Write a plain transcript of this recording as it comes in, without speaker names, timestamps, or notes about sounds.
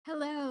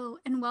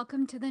and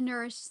welcome to the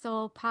Nourished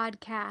Soul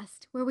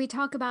podcast, where we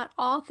talk about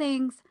all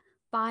things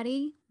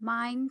body,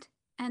 mind,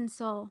 and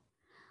soul.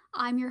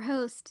 I'm your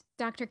host,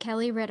 Dr.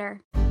 Kelly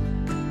Ritter.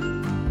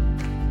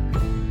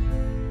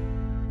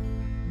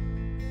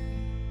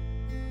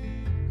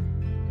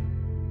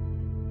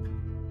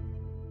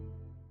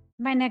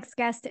 My next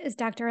guest is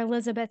Dr.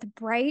 Elizabeth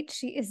Bright.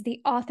 She is the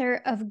author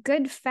of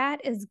Good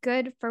Fat is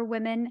Good for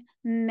Women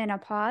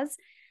Menopause.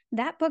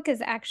 That book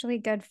is actually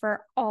good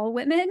for all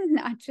women,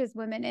 not just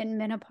women in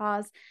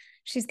menopause.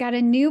 She's got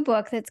a new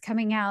book that's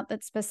coming out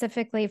that's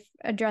specifically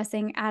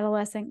addressing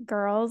adolescent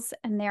girls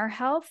and their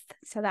health.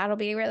 So that'll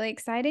be really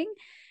exciting.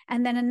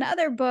 And then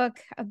another book,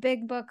 a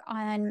big book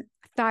on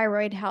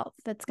thyroid health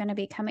that's going to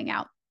be coming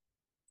out.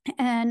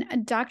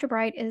 And Dr.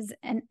 Bright is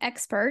an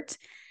expert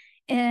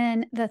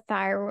in the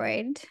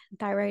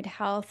thyroid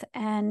health,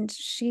 and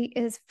she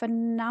is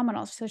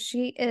phenomenal. So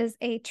she is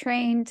a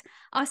trained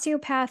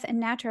osteopath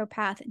and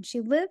naturopath, and she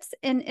lives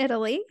in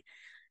Italy.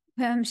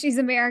 She's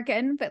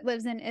American, but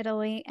lives in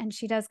Italy, and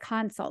she does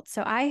consults.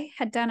 So I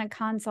had done a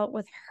consult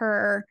with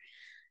her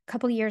a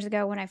couple of years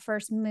ago when I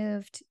first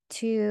moved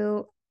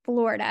to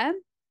Florida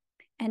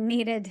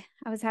and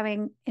I was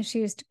having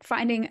issues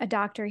finding a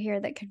doctor here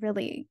that could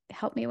really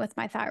help me with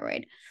my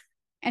thyroid.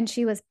 And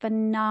she was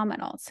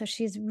phenomenal. So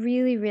she's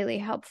really, really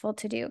helpful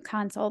to do a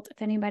consult.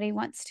 If anybody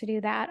wants to do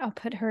that, I'll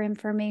put her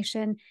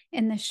information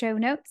in the show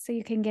notes so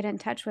you can get in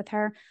touch with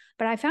her.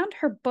 But I found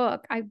her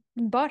book. I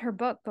bought her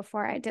book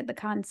before I did the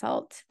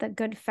consult. The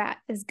Good Fat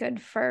is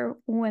Good for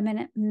Women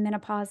at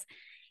Menopause.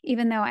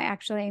 Even though I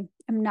actually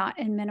am not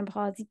in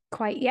menopause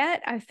quite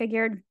yet, I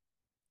figured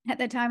at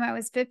the time I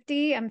was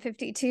 50, I'm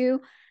 52.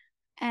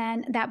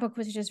 And that book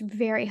was just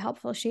very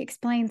helpful. She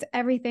explains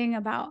everything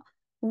about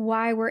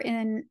why we're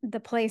in the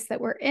place that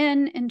we're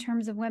in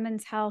terms of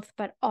women's health,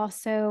 but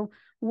also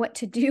what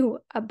to do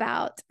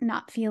about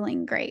not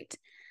feeling great.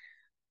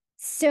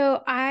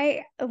 So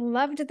I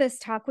loved this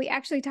talk. We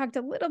actually talked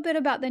a little bit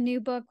about the new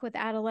book with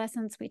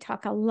adolescents. We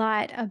talk a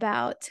lot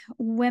about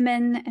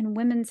women and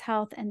women's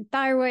health and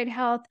thyroid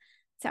health.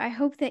 So I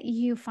hope that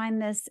you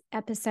find this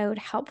episode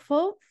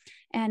helpful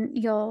and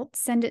you'll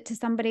send it to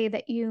somebody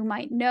that you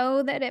might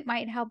know that it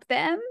might help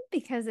them,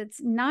 because it's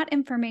not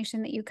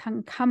information that you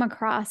can come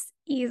across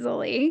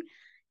easily.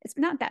 It's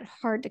not that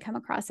hard to come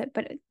across it,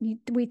 but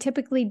we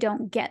typically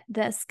don't get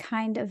this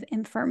kind of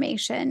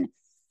information.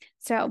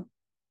 So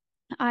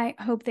I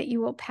hope that you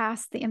will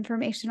pass the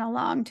information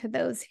along to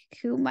those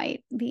who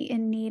might be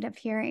in need of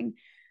hearing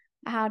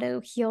how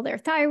to heal their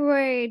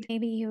thyroid.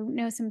 Maybe you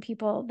know some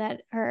people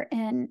that are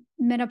in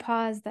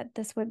menopause that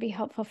this would be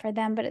helpful for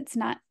them, but it's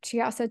not.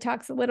 She also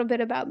talks a little bit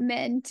about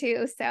men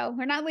too. So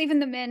we're not leaving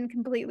the men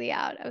completely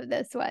out of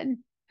this one.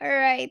 All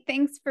right.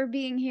 Thanks for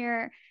being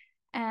here.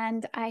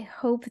 And I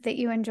hope that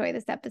you enjoy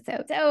this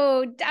episode.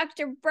 So,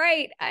 Dr.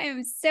 Bright, I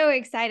am so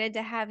excited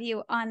to have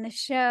you on the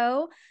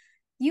show.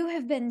 You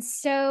have been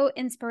so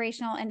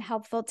inspirational and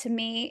helpful to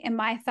me in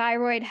my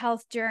thyroid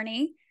health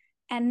journey.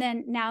 And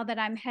then now that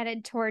I'm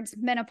headed towards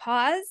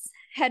menopause,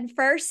 head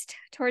first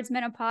towards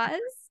menopause,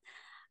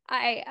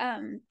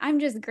 I'm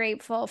just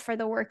grateful for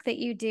the work that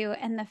you do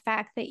and the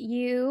fact that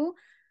you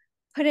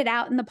put it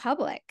out in the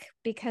public,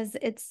 because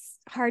it's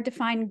hard to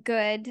find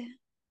good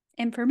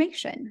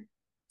information.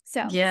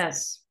 So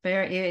yes,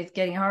 it's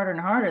getting harder and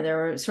harder. There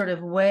were sort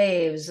of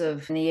waves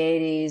of in the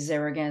 80s. They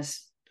were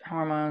against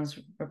hormones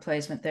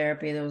replacement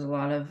therapy. There was a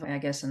lot of, I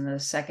guess, in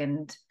the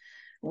second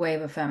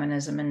wave of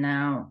feminism, and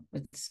now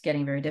it's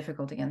getting very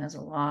difficult again. There's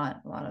a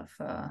lot of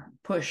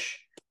push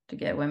to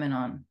get women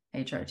on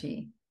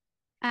HRT.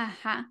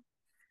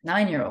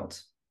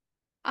 9-year-olds.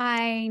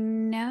 I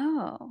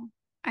know.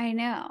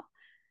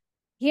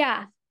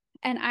 Yeah.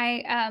 And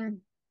I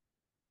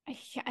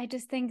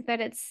just think that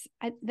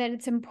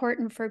it's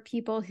important for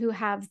people who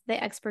have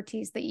the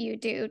expertise that you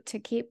do to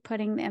keep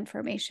putting the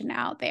information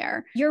out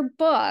there. Your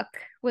book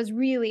was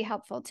really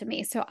helpful to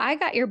me. So I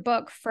got your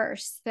book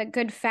first, the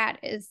Good Fat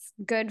is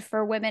Good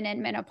for Women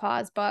in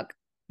Menopause book.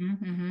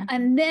 Mm-hmm.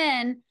 And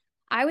then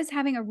I was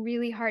having a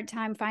really hard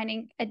time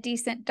finding a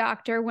decent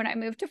doctor when I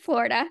moved to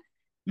Florida.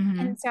 Mm-hmm.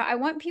 And so I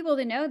want people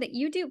to know that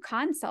you do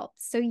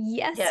consults. So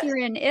yes. You're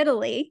in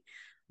Italy,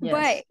 yes.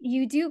 But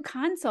you do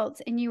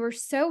consults, and you were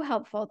so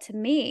helpful to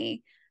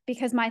me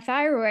because my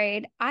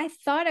thyroid, I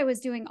thought I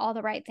was doing all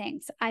the right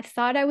things. I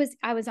thought I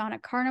was on a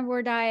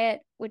carnivore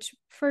diet, which,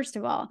 first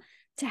of all,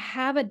 to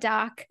have a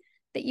doc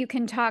that you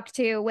can talk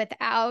to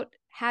without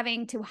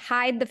having to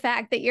hide the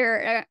fact that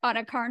you're on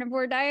a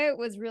carnivore diet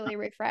was really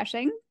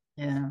refreshing.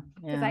 Yeah.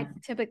 Because I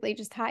typically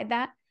just hide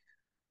that.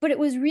 But it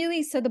was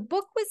really, so the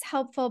book was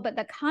helpful, but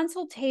the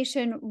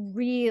consultation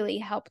really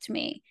helped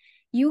me.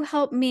 You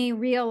helped me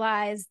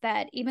realize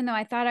that even though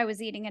I thought I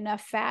was eating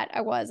enough fat,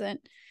 I wasn't.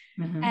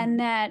 Mm-hmm. And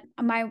that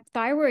my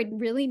thyroid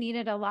really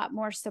needed a lot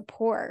more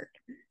support.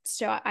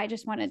 So I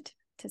just wanted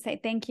to say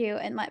thank you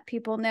and let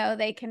people know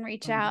they can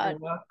reach out.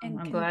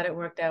 I'm glad it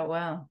worked out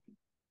well.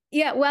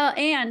 Yeah, well,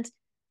 and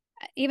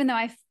even though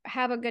I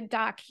have a good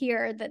doc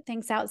here that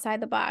thinks outside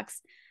the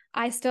box,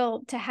 I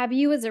still, to have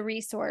you as a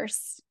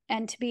resource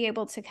and to be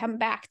able to come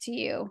back to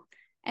you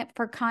And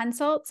for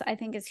consults, I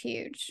think is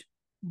huge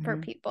for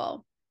Mm-hmm.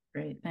 people.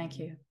 Great. Thank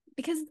you.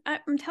 Because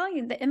I'm telling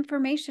you, the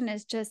information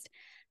is just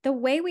the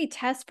way we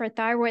test for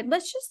thyroid.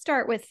 Let's just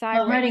start with Well, I'm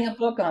thyroid. writing a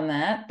book on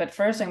that, but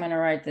first I'm going to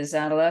write this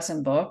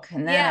adolescent book,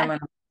 and then I'm Yeah. going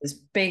to write this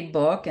big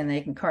book, and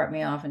they can cart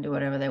me off and do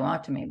whatever they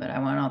want to me, but I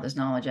want all this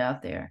knowledge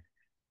out there.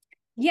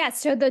 Yeah,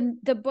 so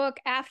the book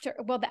after,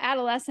 well, the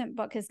adolescent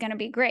book is going to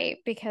be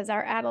great because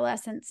our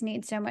adolescents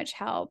need so much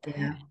help.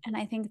 Yeah. And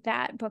I think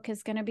that book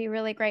is going to be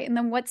really great. And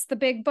then what's the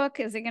big book?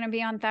 Is it going to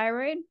be on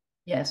thyroid?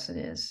 Yes, it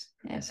is.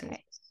 Yes, it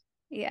Okay. is.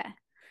 Yeah.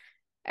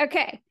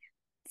 Okay.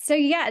 So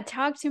yeah,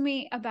 talk to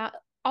me about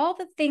all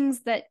the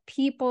things that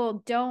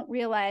people don't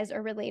realize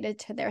are related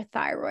to their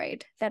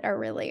thyroid that are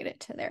related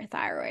to their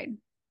thyroid.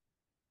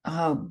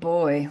 Oh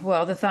boy.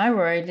 Well, the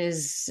thyroid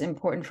is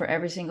important for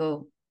every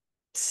single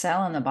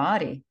cell in the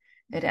body.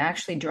 It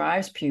actually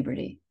drives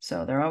puberty.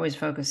 So they're always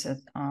focused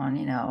on,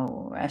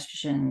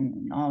 estrogen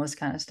and all this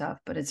kind of stuff.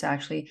 But it's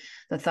actually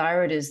the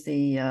thyroid is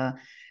the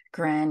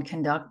grand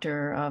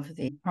conductor of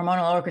the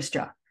hormonal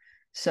orchestra.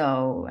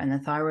 So, and the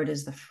thyroid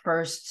is the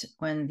first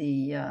when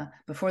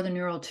before the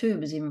neural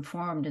tube is even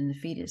formed in the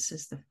fetus,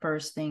 is the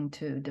first thing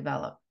to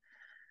develop.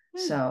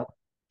 So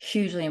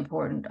hugely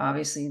important.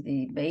 Obviously,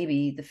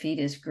 the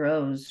fetus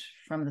grows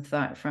from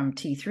from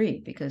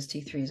T3 because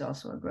T3 is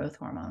also a growth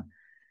hormone.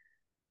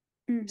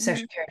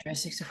 Sexual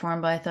characteristics are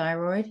formed by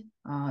thyroid.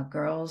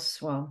 Girls,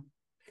 well,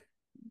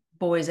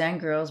 boys and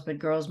girls, but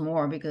girls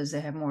more because they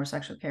have more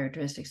sexual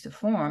characteristics to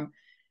form,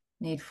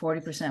 need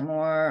 40%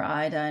 more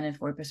iodine and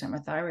 40% more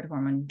thyroid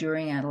hormone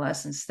during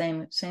adolescence.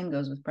 Same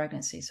goes with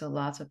pregnancy. So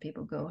lots of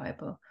people go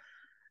hypo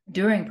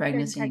during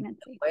pregnancy.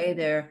 The way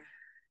they're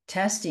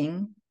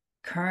testing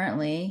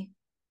currently,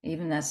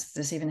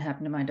 this even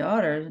happened to my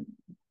daughter,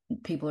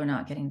 people are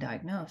not getting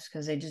diagnosed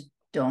because they just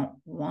don't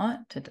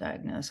want to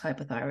diagnose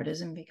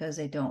hypothyroidism because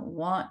they don't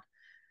want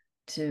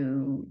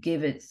to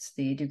give it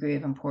the degree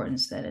of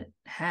importance that it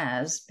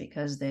has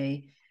because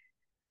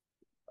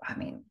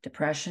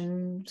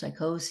depression,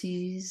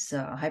 psychoses,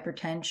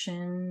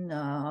 hypertension,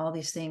 all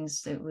these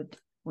things that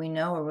we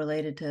know are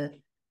related to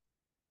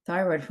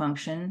thyroid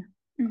function,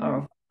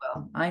 or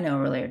well, I know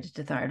related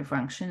to thyroid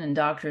function, and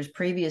doctors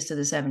previous to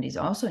the 70s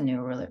also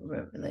knew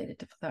related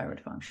to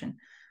thyroid function,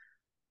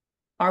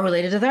 are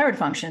related to thyroid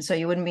function. So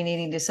you wouldn't be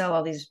needing to sell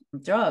all these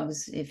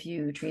drugs if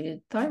you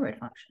treated thyroid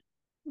function.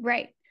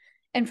 Right.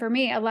 And for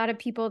me, a lot of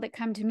people that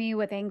come to me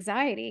with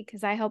anxiety,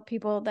 because I help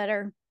people that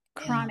are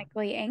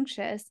chronically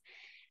anxious,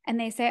 and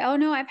they say, "Oh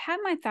no, I've had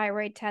my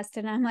thyroid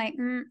tested." And I'm like,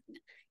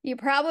 "You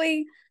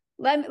probably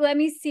let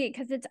me see,"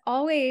 because it's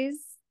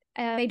always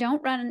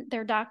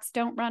their docs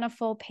don't run a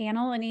full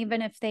panel, and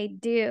even if they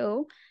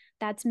do,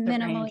 that's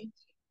minimally,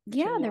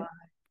 yeah, they're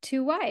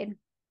too wide.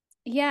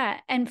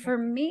 Yeah, and for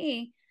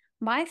me,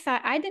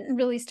 I didn't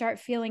really start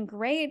feeling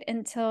great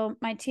until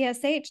my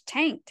TSH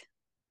tanked.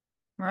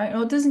 Right.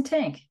 Oh, it doesn't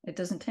tank. It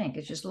doesn't tank.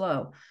 It's just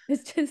low.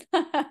 It's just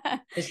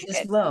It's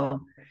just low.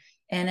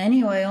 And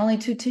anyway, only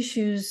two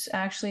tissues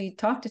actually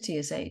talk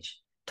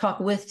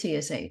with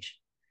TSH,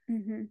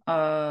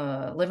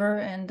 liver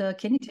and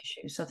kidney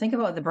tissue. So think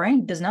about it, the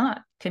brain does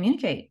not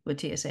communicate with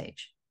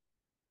TSH.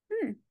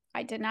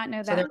 I did not know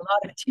that. So there are a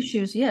lot of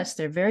tissues. Yes,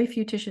 there are very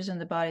few tissues in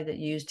the body that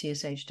use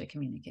TSH to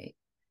communicate.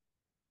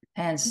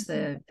 Hence,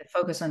 the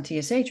focus on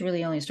TSH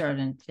really only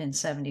started in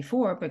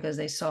 74 because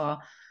they saw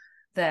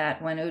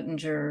that when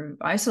Oettinger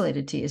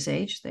isolated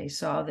TSH, they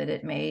saw that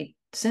it made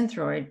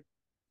Synthroid.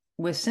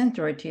 With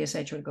Synthroid,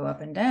 TSH would go up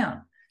and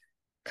down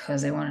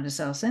because they wanted to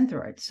sell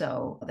Synthroid.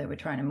 So they were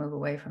trying to move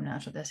away from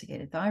natural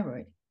desiccated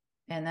thyroid,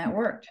 and that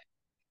worked.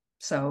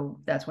 So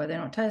that's why they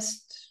don't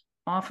test.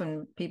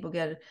 Often people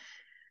get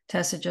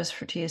tested just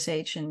for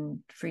TSH and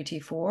free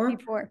T4.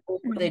 Or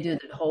they do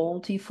the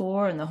whole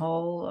T4 and the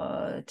whole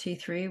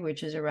T3,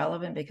 which is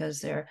irrelevant because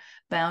they're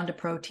bound to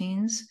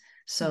proteins.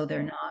 So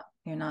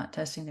you're not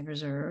testing the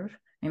reserve.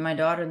 I mean, my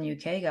daughter in the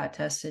UK got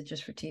tested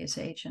just for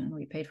TSH and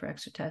we paid for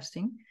extra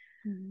testing.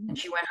 And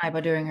she went hypo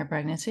during her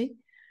pregnancy.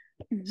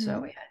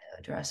 So we had to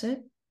address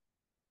it.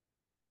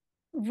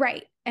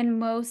 Right. And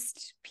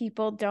most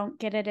people don't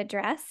get it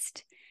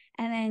addressed.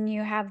 And then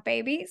you have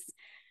babies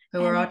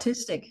who are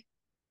autistic,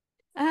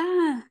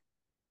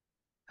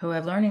 who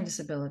have learning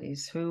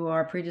disabilities, who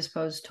are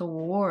predisposed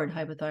toward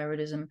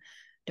hypothyroidism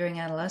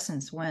during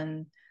adolescence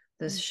when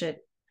this shit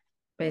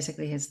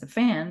basically hits the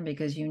fan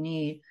because you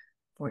need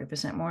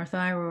 40% more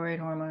thyroid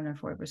hormone and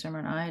 40%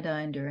 more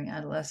iodine during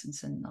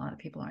adolescence, and a lot of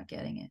people aren't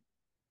getting it.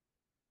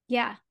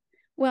 Yeah.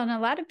 Well, and a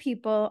lot of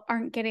people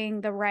aren't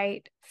getting the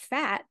right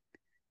fat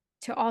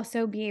to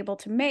also be able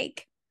to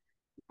make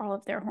all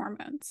of their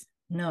hormones.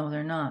 No,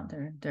 they're not.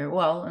 They're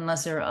well,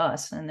 unless they're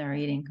us and they're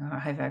eating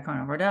high fat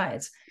carnivore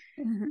diets.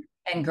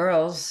 And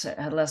girls,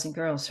 adolescent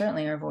girls,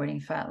 certainly are avoiding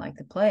fat like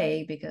the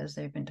plague because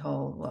they've been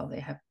told, well, they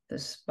have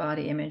this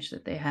body image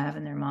that they have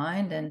in their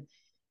mind, and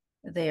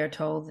they are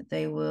told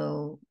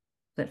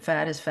that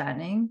fat is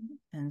fattening,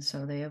 and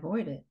so they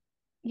avoid it.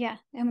 Yeah.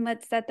 And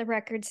let's set the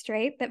record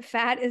straight that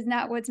fat is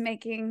not what's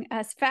making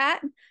us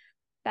fat.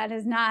 That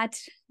is not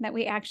that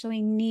we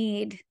actually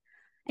need.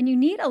 And you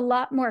need a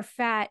lot more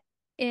fat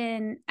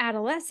in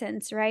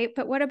adolescence, right?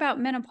 But what about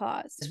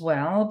menopause? As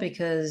well,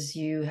 because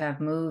you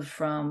have moved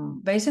from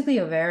basically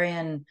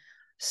ovarian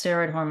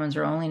steroid hormones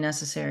are only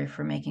necessary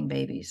for making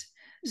babies.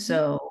 Mm-hmm.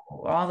 So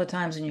all the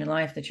times in your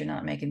life that you're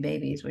not making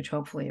babies, which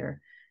hopefully are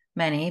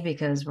many,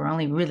 because we're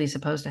only really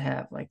supposed to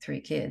have like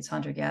 3 kids.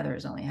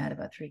 Hunter-gatherers only had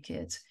about 3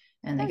 kids,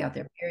 and they got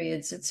their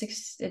periods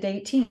at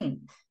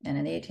 18. And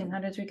in the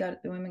 1800s,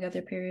 the women got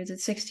their periods at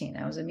 16.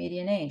 That was the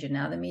median age. And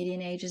now the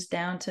median age is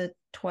down to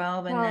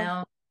 12 and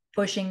now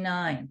pushing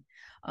 9.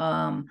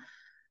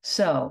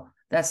 So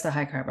that's the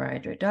high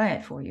carbohydrate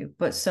diet for you.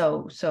 But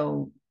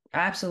so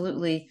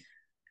absolutely,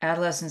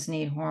 adolescents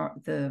need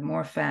the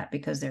more fat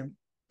because they're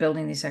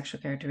building these sexual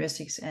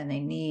characteristics, and they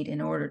need, in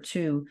order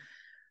to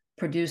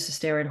produce the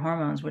steroid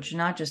hormones, which are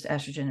not just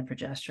estrogen and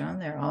progesterone,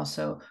 they're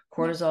also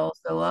cortisol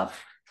go up.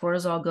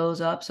 Cortisol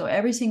goes up. So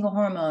every single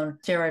hormone,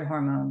 steroid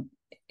hormone,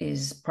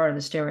 is part of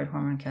the steroid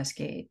hormone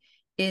cascade,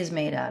 is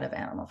made out of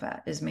animal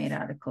fat, is made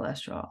out of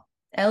cholesterol.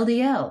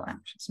 LDL,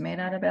 actually, it's made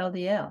out of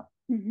LDL.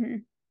 Mm-hmm.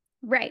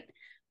 Right.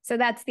 So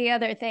that's the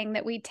other thing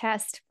that we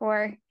test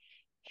for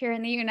here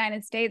in the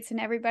United States, and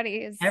everybody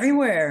is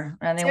everywhere,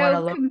 and they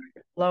want to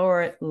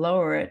lower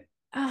it.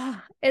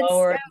 Oh, it's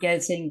lower,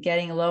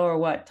 getting lower,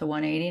 what, to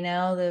 180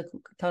 now, the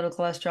total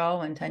cholesterol,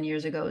 when 10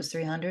 years ago it was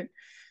 300.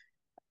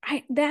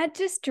 That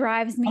just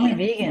drives me. Only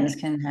vegans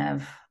can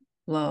have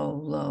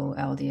low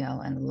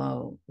LDL and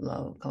low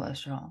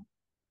cholesterol.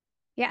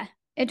 Yeah,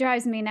 it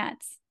drives me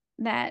nuts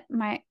that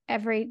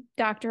every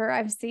doctor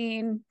I've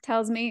seen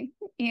tells me,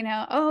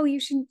 oh, you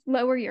should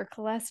lower your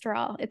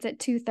cholesterol. It's at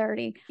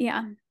 230.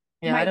 Yeah.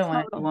 Yeah, I don't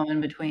want a woman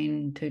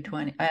between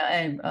 220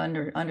 and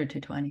under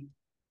 220.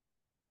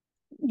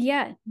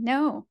 Yeah,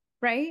 no,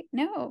 right?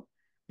 No,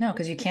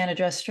 because you can't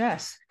address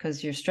stress,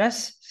 because your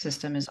stress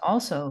system is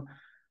also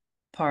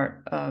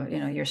part of,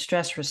 your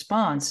stress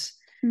response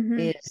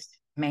is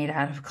made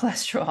out of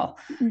cholesterol.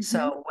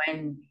 So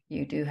when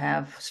you do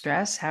have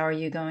stress, how are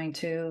you going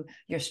to,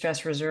 your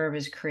stress reserve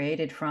is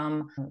created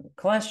from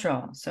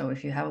cholesterol. So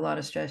if you have a lot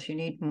of stress, you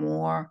need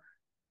more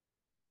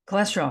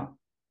cholesterol.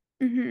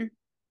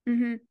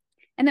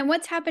 And then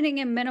what's happening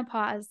in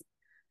menopause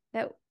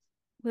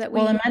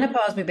well, in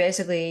menopause, we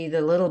basically, the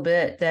little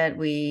bit that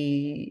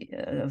we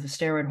of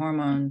steroid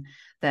hormone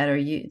that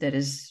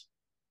is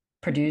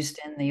produced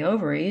in the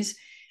ovaries,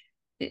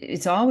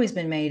 it's always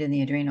been made in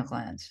the adrenal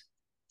glands.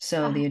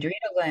 So the adrenal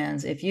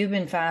glands, if you've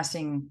been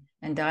fasting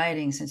and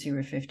dieting since you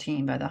were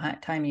 15, by the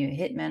time you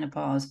hit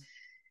menopause,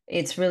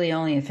 it's really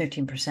only a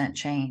 15%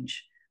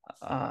 change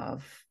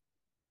of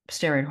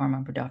steroid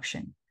hormone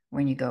production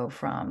when you go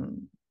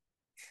from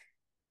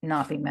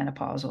not being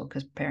menopausal,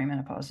 because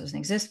perimenopause doesn't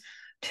exist,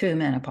 to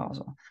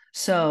menopausal.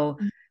 So,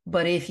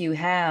 but if you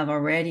have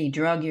already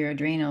drug your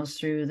adrenals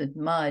through the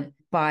mud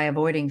by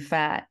avoiding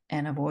fat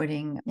and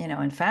avoiding,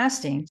 and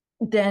fasting,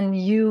 then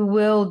you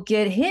will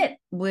get hit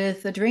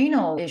with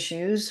adrenal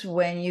issues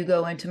when you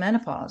go into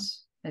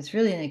menopause. It's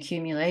really an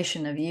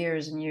accumulation of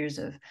years and years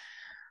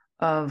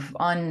of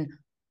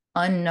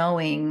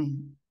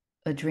unknowing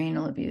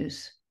adrenal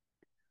abuse.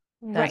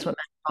 That's what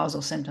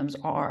menopausal symptoms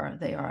are.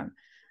 They are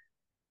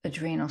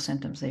adrenal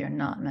symptoms. They are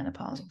not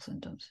menopausal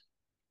symptoms.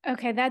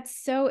 Okay,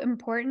 that's so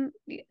important.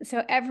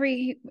 So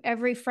every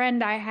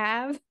friend I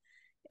have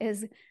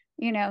is,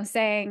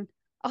 saying,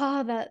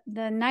 oh,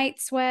 the night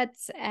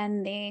sweats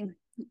and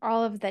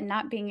all of the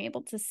not being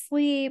able to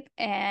sleep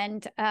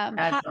and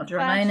hot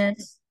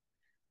flashes.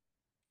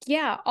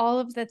 Yeah, all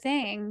of the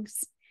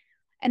things.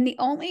 And the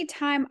only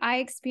time I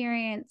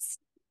experienced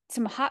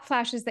some hot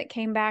flashes that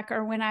came back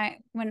are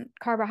when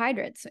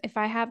carbohydrates. If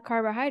I have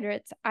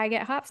carbohydrates, I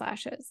get hot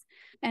flashes.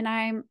 And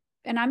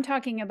I'm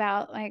talking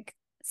about like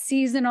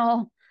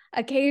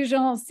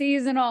occasional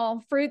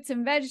seasonal fruits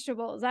and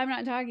vegetables. I'm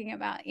not talking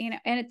about, and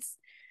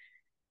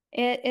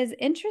it is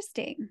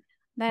interesting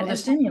that they're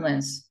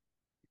stimulants.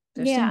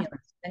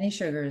 Stimulants. Any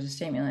sugar is a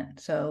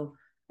stimulant. So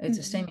it's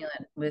a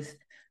stimulant with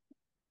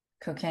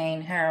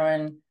cocaine,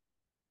 heroin,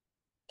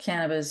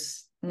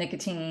 cannabis,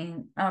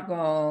 nicotine,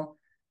 alcohol.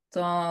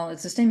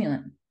 It's a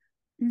stimulant.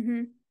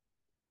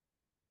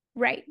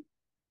 Right.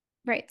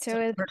 So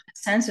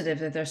it's sensitive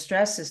that their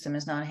stress system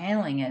is not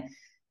handling it.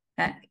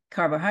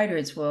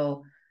 Carbohydrates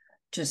will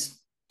just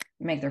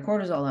make their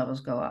cortisol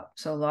levels go up.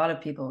 So a lot of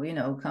people,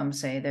 come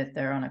say that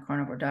they're on a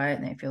carnivore diet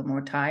and they feel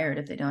more tired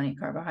if they don't eat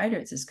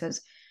carbohydrates. It's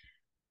because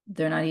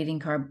they're not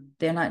eating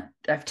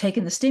I've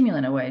taken the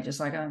stimulant away, just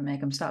like I make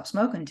them stop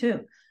smoking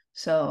too.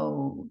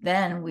 So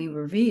then we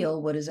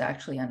reveal what is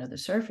actually under the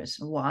surface.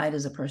 Why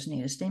does a person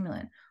need a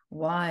stimulant?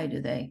 Why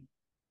do they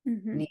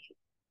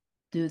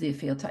do they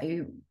feel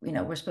tired?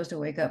 We're supposed to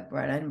wake up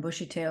bright-eyed and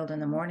bushy-tailed in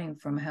the morning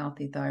from a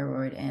healthy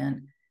thyroid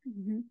and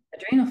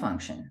adrenal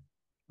function.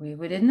 We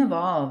didn't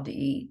evolve to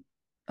eat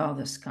all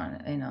this kind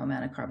of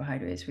amount of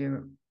carbohydrates. We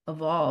were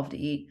evolved to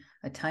eat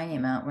a tiny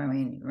amount when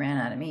we ran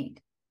out of meat.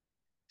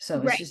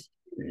 So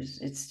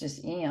it's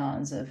just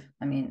eons of,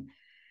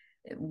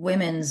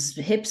 women's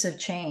hips have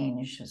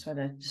changed. That's what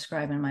I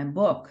describe in my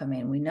book.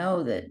 We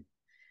know that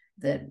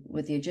that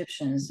with the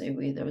Egyptians, there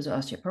was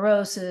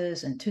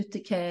osteoporosis and tooth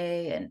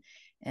decay,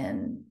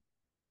 and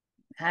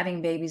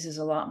having babies is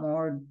a lot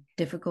more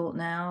difficult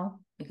now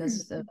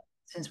because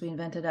since we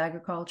invented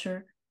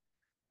agriculture.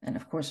 And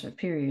of course, our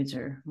periods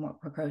are more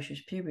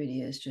precocious.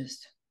 Puberty is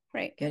just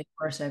Right. getting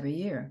worse every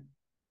year.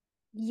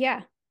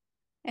 Yeah.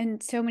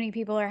 And so many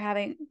people are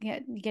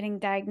getting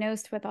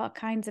diagnosed with all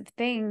kinds of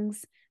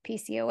things,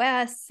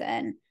 PCOS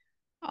and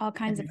all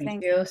kinds of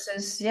things,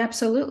 Endometriosis, yeah,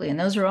 absolutely. And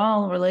those are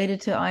all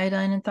related to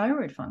iodine and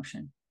thyroid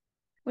function.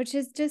 which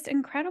is just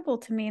incredible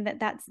to me that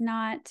that's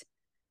not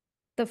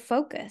the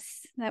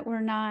focus, that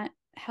we're not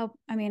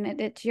I mean,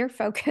 it's your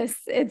focus.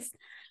 It's,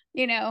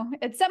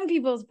 it's some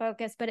people's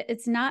focus, but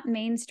it's not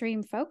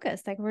mainstream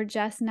focus. Like, we're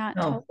just not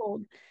No,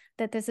 told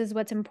that this is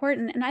what's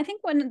important. And I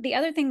think the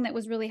other thing that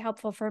was really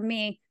helpful for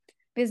me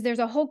is there's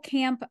a whole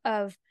camp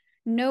of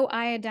no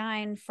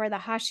iodine for the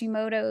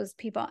Hashimoto's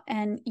people.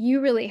 And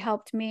you really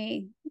helped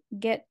me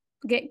get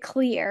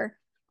clear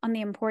on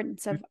the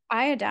importance of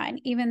iodine,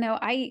 even though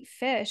I eat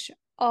fish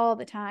all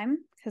the time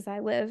because I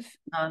live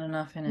not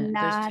enough in it. There's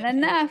not too many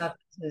enough.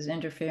 substances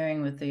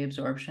interfering with the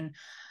absorption.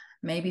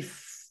 Maybe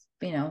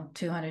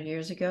 200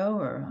 years ago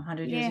or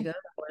 100 years Yeah. ago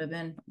that would have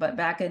been. But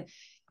back in,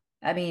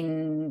 I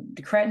mean,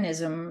 the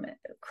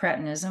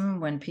cretinism,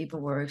 when people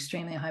were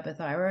extremely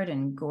hypothyroid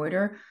and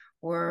goiter,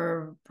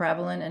 were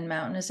prevalent in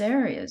mountainous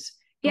areas.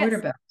 Goiter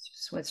Yes. belts,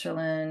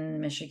 Switzerland,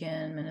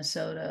 Michigan,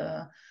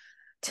 Minnesota,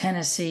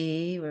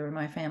 Tennessee, where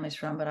my family's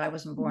from, but I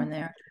wasn't born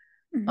there.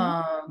 Mm-hmm.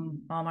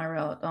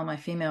 All my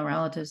female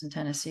relatives in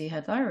Tennessee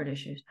had thyroid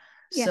issues.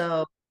 Yeah.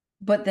 So,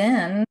 but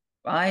then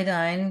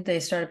iodine, they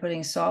started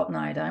putting salt in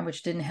iodine,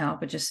 which didn't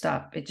help. It just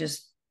stopped. It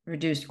just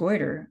reduced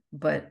goiter,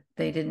 but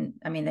they didn't.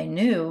 I mean, they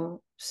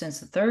knew since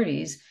the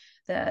 30s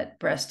that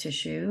breast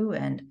tissue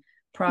and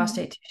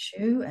prostate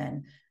tissue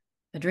and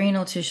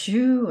adrenal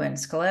tissue and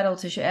skeletal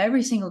tissue,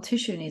 every single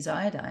tissue needs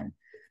iodine.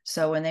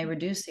 So when they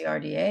reduced the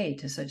RDA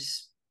to such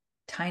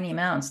tiny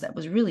amounts, that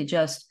was really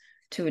just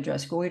to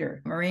address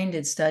goiter. Maureen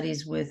did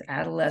studies with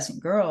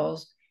adolescent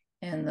girls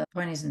in the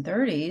 20s and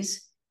 30s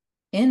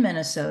in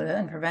Minnesota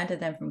and prevented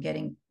them from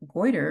getting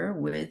goiter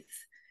with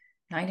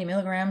 90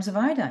 milligrams of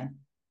iodine.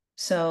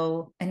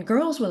 So, and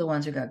girls were the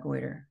ones who got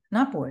goiter,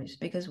 not boys,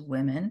 because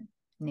women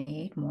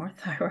need more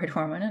thyroid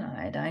hormone and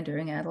iodine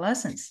during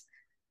adolescence.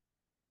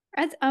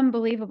 That's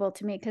unbelievable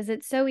to me because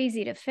it's so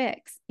easy to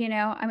fix.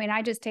 I mean,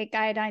 I just take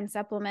iodine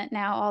supplement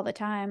now all the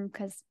time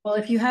because, Well,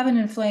 if you have an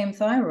inflamed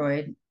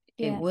thyroid,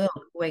 it yeah, will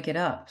wake it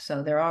up.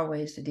 So there are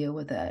ways to deal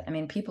with that. I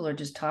mean, people are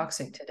just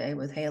toxic today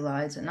with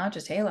halides, and not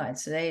just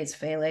halides. Today it's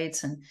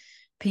phthalates and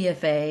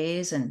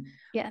PFAs, and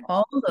yeah.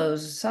 all of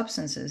those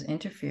substances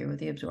interfere with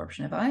the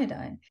absorption of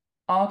iodine.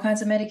 All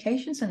kinds of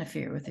medications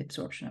interfere with the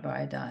absorption of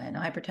iodine.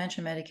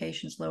 Hypertension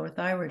medications lower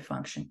thyroid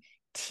function.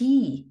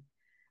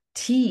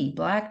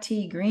 Black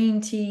tea,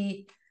 green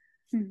tea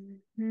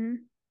Mm-hmm.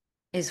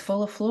 is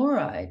full of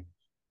fluoride.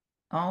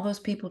 All those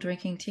people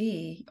drinking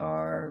tea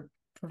are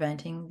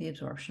preventing the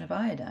absorption of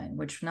iodine,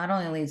 which not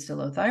only leads to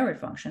low thyroid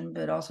function,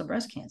 but also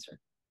breast cancer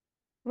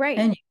Right.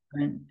 and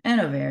uterine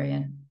and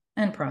ovarian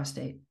and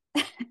prostate.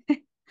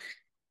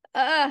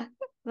 uh,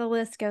 the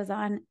list goes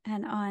on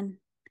and on.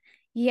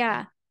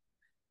 Yeah.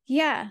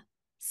 Yeah.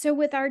 So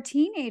with our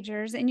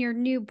teenagers in your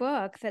new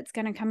book that's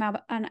going to come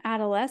out on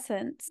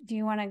adolescence, do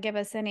you want to give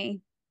us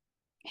any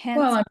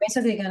Well, hints? I'm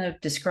basically going to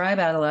describe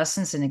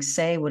adolescence and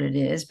say what it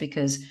is,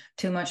 because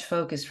too much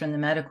focus from the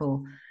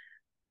medical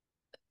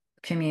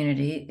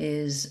community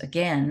is,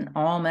 again,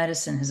 all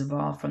medicine has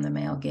evolved from the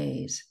male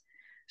gaze.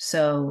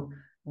 So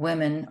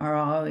women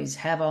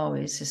have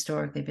always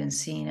historically been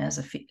seen as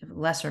a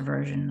lesser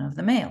version of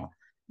the male.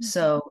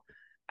 So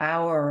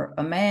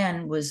a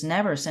man was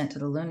never sent to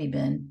the loony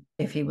bin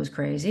if he was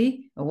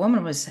crazy. A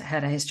woman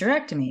had a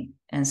hysterectomy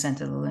and sent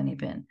to the loony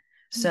bin.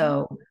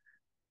 So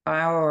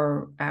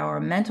our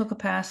mental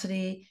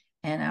capacity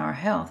and our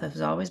health has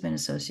always been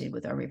associated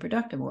with our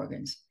reproductive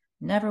organs,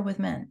 never with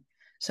men.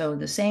 So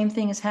the same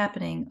thing is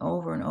happening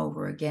over and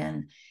over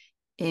again.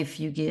 If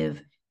you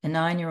give a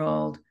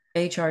 9-year-old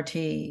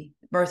HRT,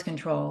 birth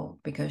control,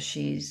 because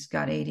she's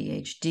got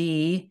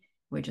ADHD,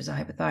 which is a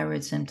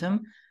hypothyroid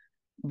symptom,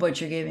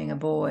 but you're giving a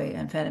boy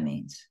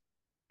amphetamines.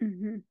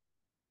 Mm-hmm.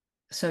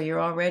 So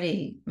you're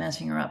already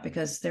messing her up,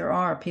 because there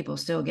are people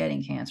still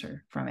getting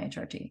cancer from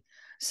HRT.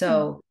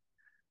 So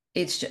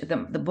it's the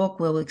book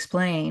will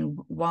explain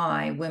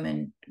why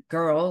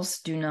girls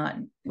do not,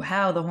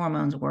 how the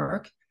hormones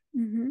work.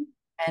 Mm-hmm.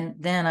 And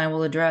then I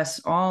will address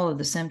all of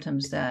the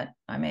symptoms that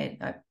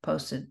I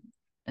posted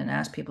and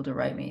asked people to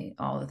write me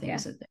all the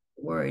things that they're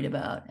worried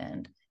about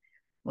and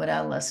what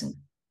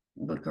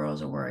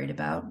girls are worried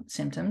about,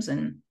 symptoms,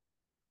 and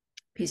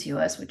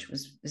PCOS, which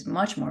is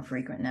much more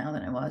frequent now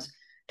than it was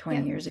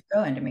 20 years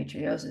ago.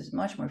 Endometriosis is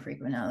much more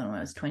frequent now than it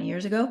was 20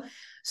 years ago.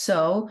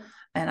 So,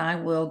 and I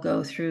will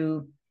go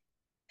through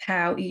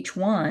how each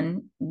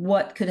one,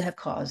 what could have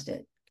caused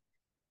it.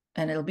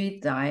 And it'll be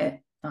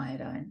diet,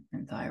 iodine,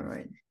 and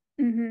thyroid.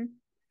 Mm-hmm.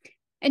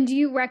 And do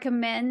you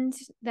recommend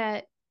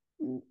that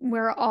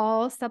we're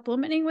all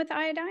supplementing with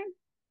iodine?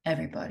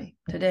 Everybody.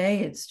 Today,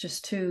 it's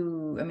just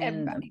too, I mean,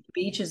 Everybody.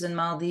 beaches in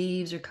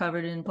Maldives are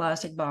covered in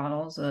plastic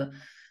bottles, the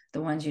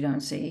ones you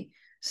don't see.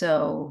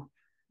 So,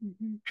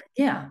 Mm-hmm.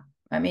 yeah,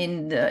 I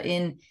mean,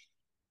 in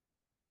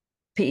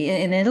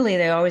Italy,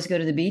 they always go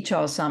to the beach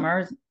all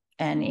summer,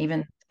 and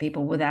even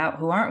people without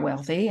who aren't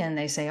wealthy, and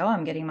they say, "Oh,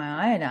 I'm getting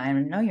my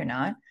iodine." No, you're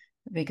not,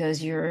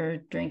 because you're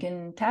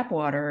drinking tap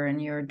water and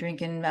you're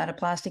drinking out of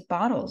plastic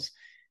bottles.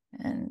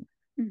 And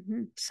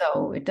Mm-hmm.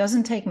 so it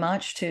doesn't take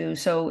much to,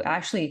 so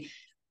actually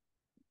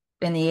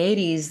in the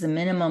 80s, the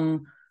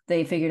minimum,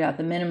 they figured out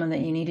the minimum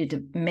that you needed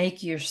to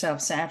make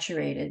yourself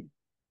saturated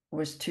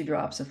was 2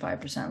 drops of 5%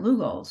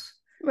 Lugol's.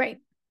 Right.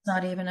 It's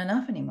not even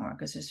enough anymore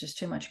because there's just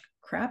too much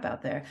crap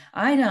out there.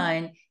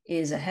 Iodine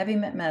is a heavy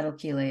metal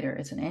chelator.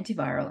 It's an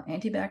antiviral,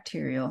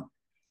 antibacterial.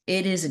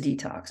 It is a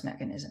detox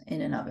mechanism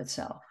in and of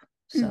itself.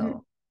 Mm-hmm.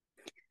 So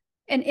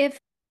And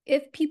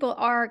if people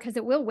are, because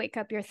it will wake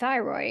up your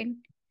thyroid.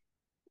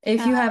 if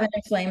Uh, you have an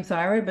inflamed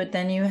thyroid, but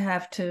then you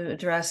have to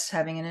address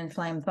having an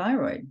inflamed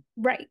thyroid.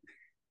 right.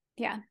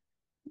 Yeah.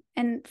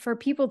 And for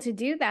people to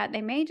do that,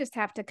 they may just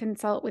have to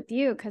consult with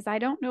you, because I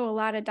don't know a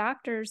lot of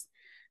doctors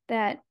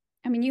that,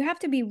 I mean, you have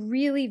to be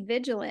really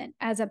vigilant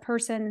as a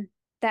person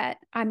that,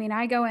 I mean,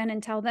 I go in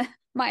and tell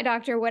my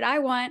doctor what I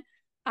want.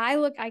 I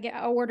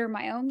order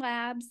my own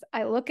labs.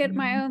 I look at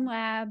my Mm-hmm. own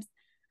labs.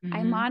 I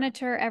Mm-hmm.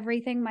 monitor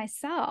everything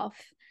myself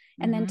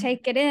and then Mm-hmm.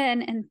 take it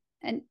in.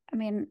 And I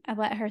mean, I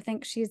let her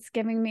think she's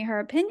giving me her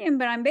opinion,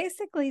 but I'm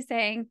basically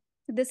saying,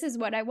 this is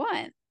what I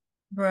want.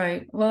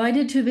 Right. Well, I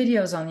did 2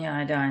 videos on the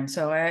iodine.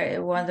 So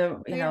one of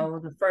Oh, yeah.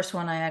 the first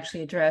one I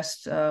actually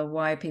addressed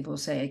why people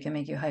say it can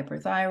make you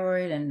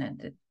hyperthyroid,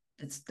 and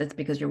that's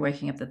because you're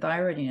waking up the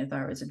thyroid and your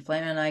thyroid's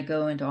inflamed. And I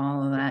go into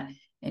all of that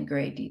in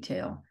great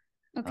detail.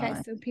 Okay,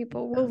 Uh, so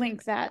people will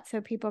link that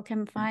so people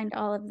can find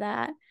all of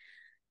that.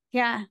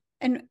 Yeah.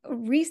 And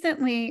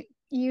recently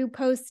you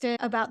posted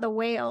about the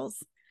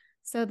whales.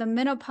 So the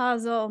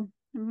menopausal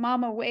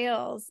mama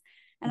whales.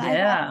 And I thought,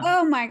 yeah.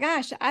 oh my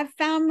gosh, I've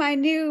found my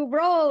new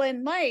role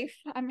in life.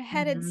 I'm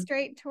headed Hmm.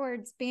 straight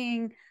towards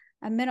being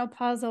a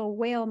menopausal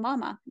whale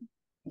mama.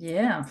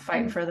 Yeah.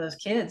 Fighting And for those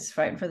kids,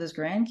 fighting for those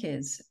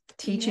grandkids,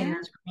 teaching yeah,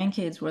 those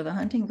grandkids where the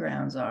hunting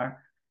grounds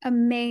are.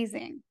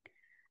 amazing.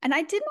 And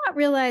I did not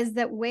realize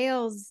that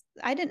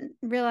I didn't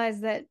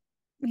realize that,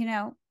 you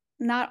know,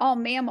 not all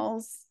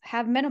mammals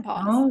have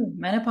menopause. Oh,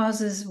 menopause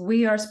is,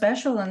 we are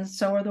special, and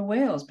so are the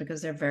whales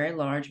because they're very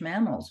large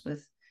mammals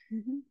with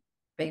Mhm.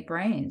 big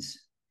brains.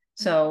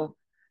 So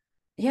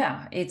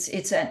yeah,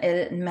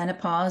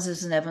 menopause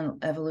is an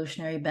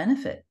evolutionary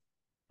benefit.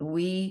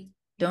 We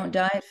don't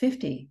die at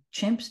 50.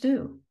 Chimps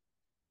do.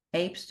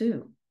 Apes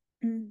do.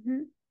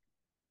 Mm-hmm.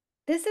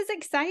 This is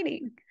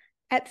exciting.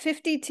 At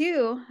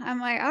 52, I'm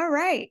like, all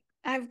right,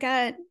 I'm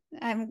going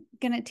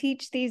to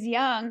teach these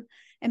young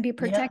and be Yeah.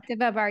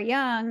 protective of our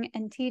young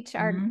and teach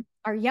Hmm.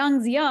 our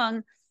young's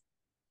young.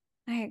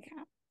 Like,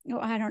 well,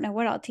 I don't know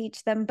what I'll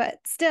teach them, but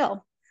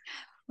still,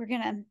 we're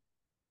going to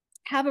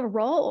have a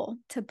role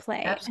to play.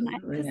 And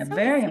Absolutely. because A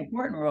very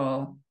important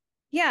role.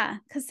 yeah,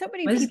 because so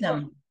many people,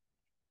 Wisdom.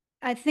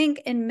 I think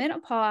in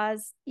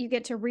menopause, you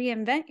get to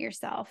reinvent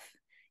yourself.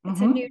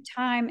 It's a new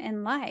Hmm. time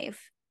in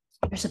life.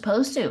 You're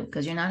supposed to,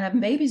 because you're not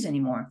having babies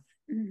anymore.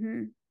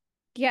 Mm-hmm.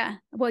 Yeah.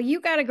 Well, you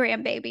got a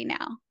grandbaby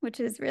now, which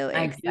is really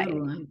I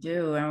exciting. do. I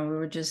do. And we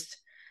were just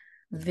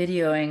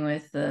videoing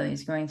with,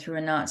 he's going through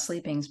a not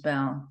sleeping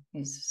spell.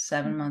 He's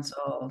 7 months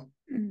old.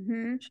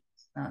 Mm-hmm.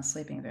 Not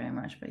sleeping very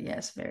much, but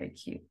yes, very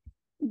cute.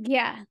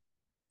 Yeah.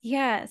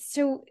 Yeah.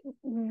 So,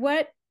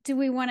 what do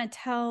we want to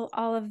tell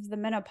all of the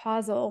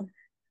menopausal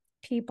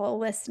people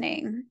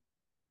listening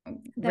that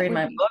Read would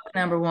my be book,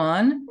 number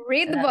one.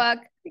 read the book?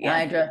 I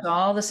Yes. address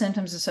all the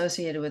symptoms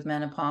associated with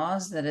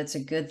menopause, that it's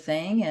a good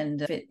thing.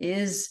 And if it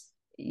is,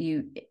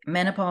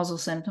 menopausal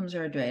symptoms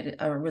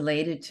are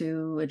related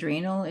to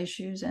adrenal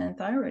issues and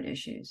thyroid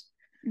issues.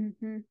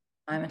 Mm-hmm.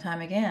 Time and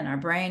time again, our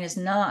brain is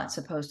not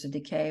supposed to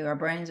decay. Our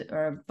bones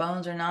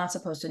are not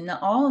supposed to,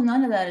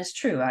 none of that is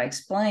true. I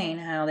explain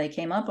how they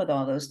came up with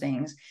all those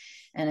things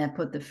and have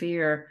put the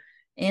fear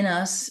in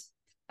us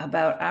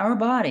about our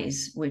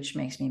bodies, which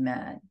makes me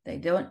mad. They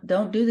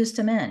don't do this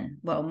to men.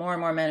 Well, more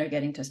and more men are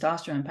getting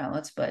testosterone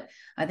pellets, but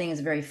I think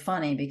it's very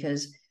funny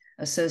because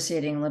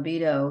associating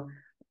libido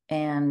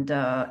and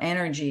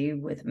energy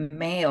with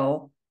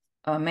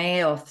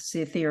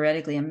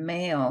theoretically a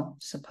male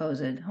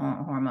supposed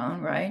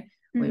hormone, right?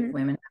 Mm-hmm.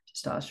 Women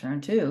have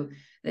testosterone too.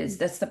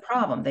 That's the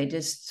problem. They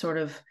just sort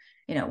of,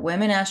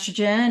 women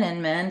estrogen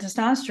and men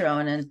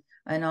testosterone,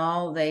 and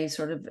all they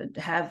sort of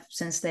have,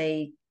 since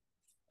they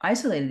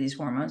isolated these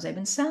hormones, they've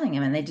been selling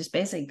them, and they just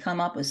basically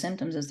come up with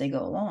symptoms as they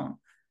go along.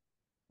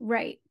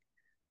 Right.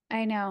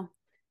 I know.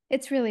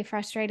 It's really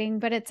frustrating,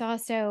 but it's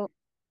kind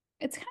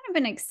of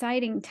an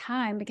exciting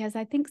time, because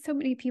I think so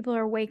many people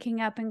are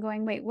waking up and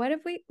going, wait, what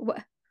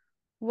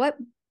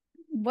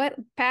what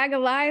bag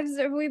of lives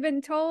have we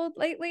been told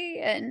lately?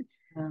 I And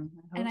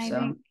hope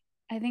so.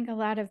 I think a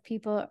lot of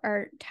people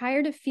are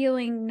tired of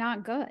feeling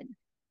not good.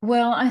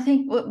 Well, I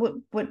think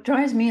what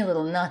drives me a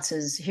little nuts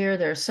is, here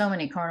there are so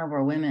many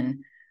carnivore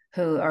women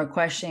who are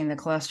questioning the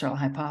cholesterol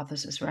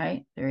hypothesis,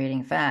 right? They're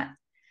eating fat.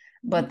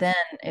 But then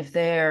if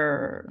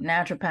their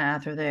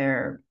naturopath or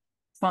their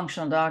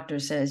functional doctor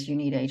says you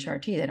need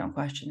HRT, they don't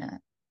question that.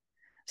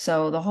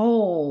 So the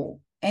whole,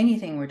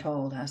 anything we're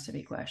told has to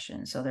be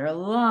questioned. So there are a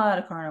lot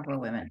of carnivore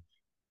women.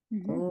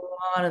 A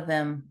lot of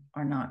them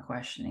are not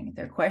questioning.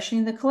 They're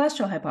questioning the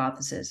cholesterol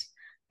hypothesis,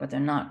 but they're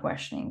not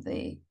questioning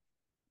the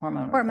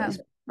hormone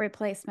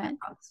replacement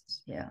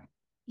hypothesis. Yeah.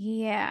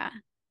 Yeah.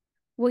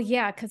 Well,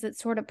 yeah, because it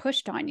sort of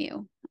pushed on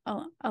you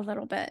a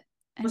little bit.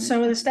 Well, And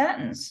so are the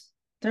statins.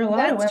 There are a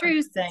lot of that's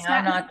women true. saying,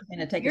 I'm not going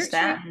to take a True.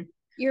 statin.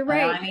 You're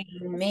right. I'm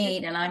eating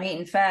meat and I'm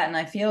eating fat and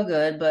I feel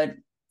good. But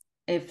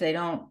if they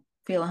don't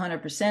feel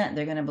 100%,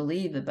 they're going to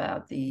believe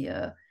about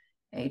the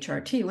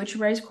HRT, which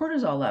raise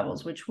cortisol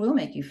levels, which will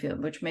make you feel,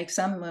 which makes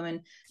some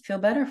women feel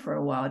better for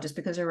a while just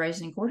because they're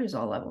raising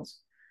cortisol levels.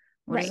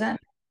 What does that mean?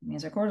 It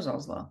means their cortisol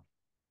is low.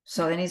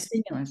 So they need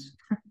stimulants.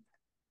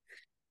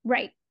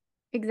 Right.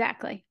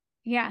 Exactly.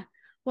 Yeah.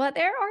 Well,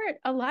 there are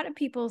a lot of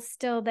people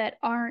still that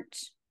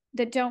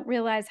don't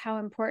realize how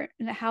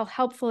important, how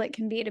helpful it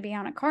can be to be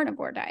on a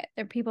carnivore diet.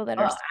 There are people that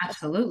are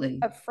absolutely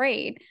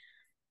afraid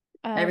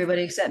of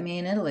everybody except me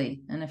in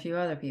Italy and a few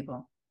other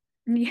people.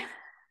 Yeah.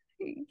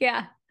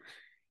 Yeah.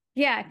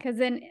 Yeah. Because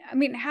then, I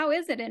mean, how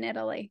is it in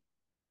Italy?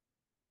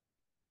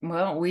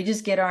 Well, we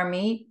just get our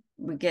meat.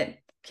 We get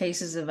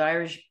cases of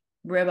Irish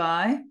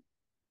ribeye,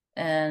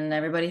 and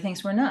everybody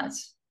thinks we're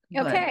nuts.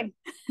 Okay.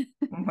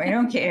 But we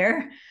don't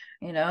care.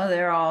 You know,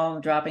 they're all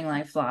dropping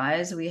like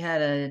flies. We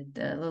had a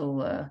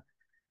little,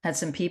 had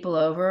some people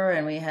over,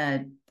 and we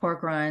had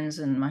pork rinds,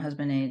 and my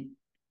husband ate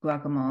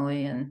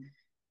guacamole,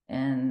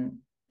 and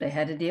they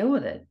had to deal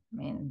with it. I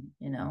mean,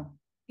 you know.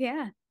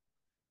 Yeah.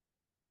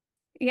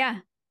 Yeah.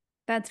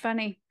 That's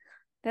funny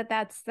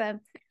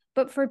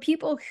but for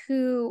people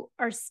who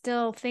are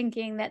still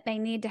thinking that they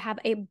need to have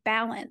a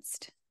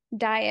balanced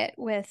diet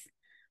with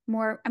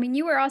more, I mean,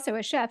 you were also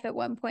a chef at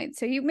one point,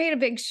 so you made a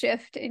big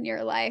shift in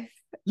your life.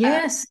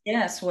 Yes.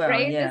 Well,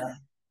 right? yeah,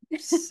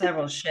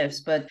 several shifts,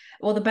 but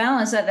well, the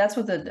balance, that's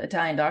what the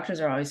Italian doctors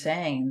are always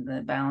saying,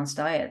 the balanced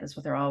diet. That's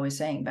what they're always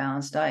saying,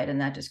 balanced diet, and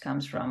that just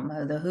comes from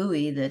the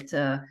hui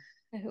The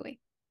hui.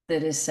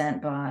 that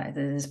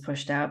is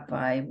pushed out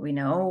by, we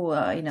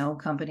know,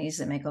 companies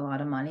that make a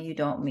lot of money. You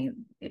don't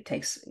mean it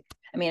takes,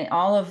 I mean,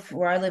 all of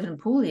where I live in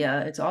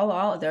Puglia, it's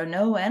all there are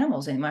no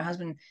animals. And my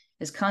husband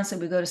is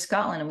constantly, we go to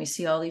Scotland and we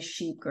see all these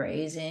sheep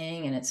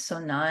grazing and it's so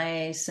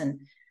nice, and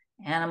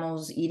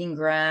animals eating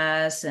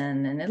grass.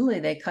 And in Italy,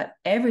 they cut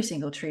every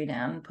single tree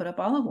down and put up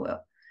olive oil,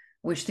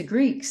 which the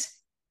Greeks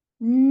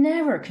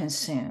never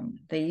consumed.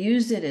 They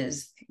used it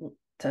as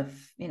to,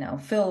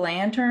 fill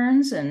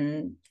lanterns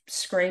and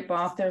scrape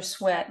off their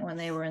sweat when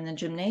they were in the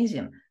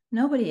gymnasium.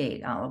 Nobody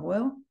ate olive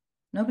oil.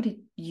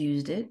 Nobody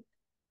used it.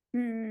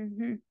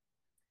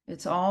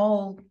 It's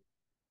all,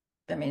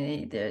 I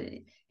mean,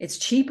 it's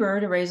cheaper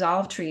to raise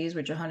olive trees,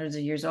 which are hundreds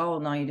of years old,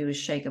 and all you do is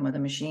shake them with a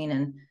machine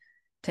and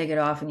take it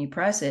off and you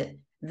press it,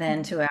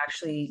 than to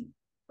actually,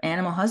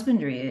 animal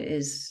husbandry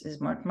is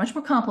much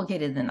more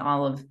complicated than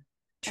olive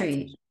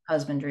tree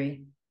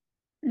husbandry.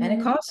 And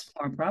it costs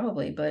more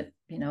probably, but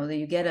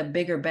you get a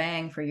bigger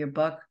bang for your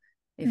buck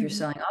if you're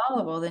selling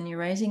olive oil than you're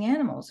raising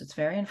animals. It's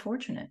very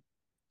unfortunate.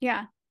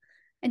 Yeah.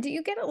 And do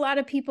you get a lot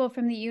of people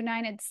from the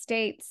United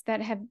States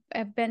that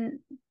have been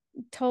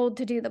told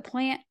to do the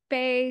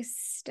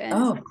plant-based?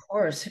 Oh, of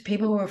course.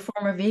 People who are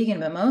former vegan,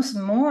 but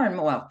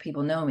well,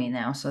 people know me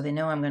now, so they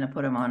know I'm going to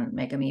put them on,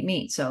 make them eat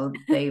meat. So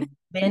they've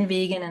been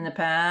vegan in the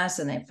past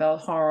and they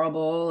felt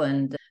horrible.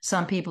 And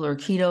some people are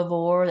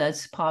ketovore.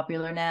 That's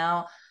popular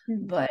now.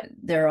 But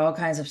there are all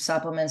kinds of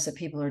supplements that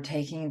people are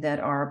taking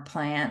that are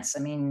plants. I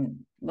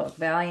mean, look,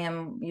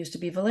 Valium used to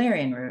be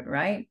valerian root,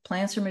 right?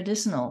 Plants are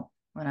medicinal.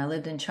 When I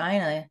lived in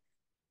China,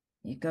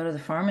 you go to the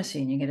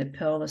pharmacy and you get a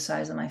pill the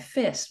size of my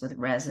fist with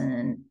resin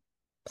and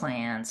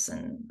plants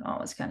and all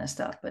this kind of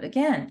stuff. But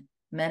again,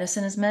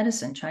 medicine is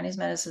medicine. Chinese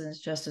medicine is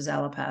just as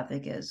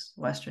allopathic as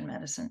Western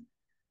medicine.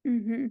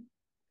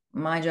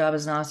 My job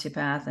as an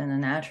osteopath and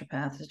a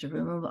naturopath is to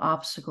remove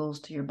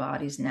obstacles to your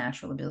body's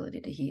natural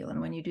ability to heal.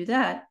 And when you do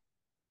that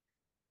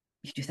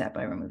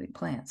by removing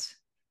plants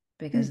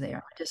because they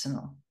are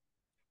medicinal.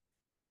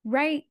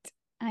 Right.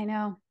 I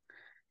know.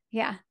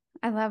 Yeah.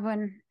 I love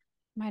when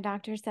my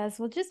doctor says,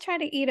 well, just try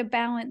to eat a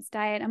balanced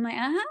diet. I'm like,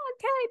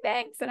 okay,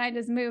 thanks. And I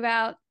just move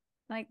out,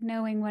 like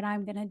knowing what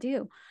I'm going to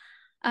do.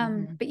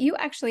 But you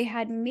actually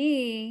had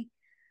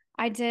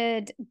I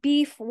did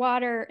beef,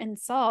 water, and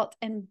salt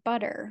and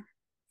butter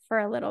for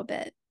a little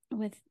bit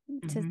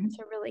to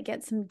really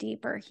get some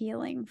deeper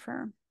healing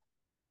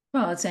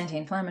Well, it's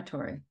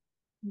anti-inflammatory.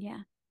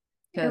 Yeah.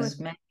 Because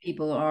many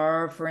people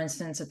are, for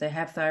instance, if they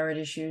have thyroid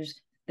issues,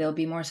 they'll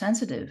be more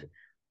sensitive.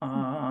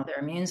 Their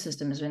immune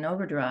system is in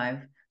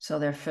overdrive, so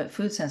their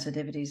food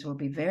sensitivities will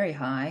be very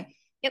high.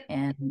 Yep.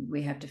 And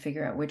we have to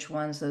figure out which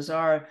ones those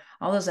are.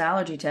 All the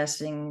allergy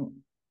testing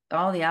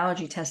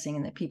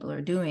that people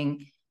are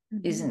doing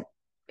isn't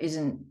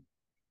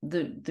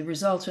the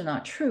results are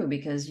not true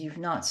because you've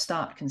not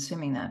stopped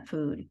consuming that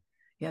food.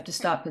 You have to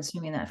stop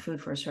consuming that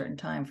food for a certain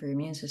time for your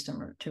immune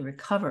system to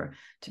recover,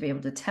 to be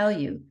able to tell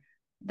you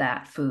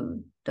that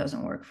food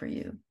doesn't work for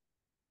you.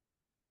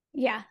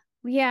 Yeah.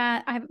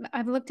 Yeah,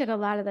 I've looked at a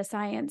lot of the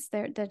science.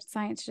 There, the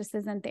science just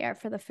isn't there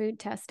for the food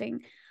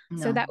testing.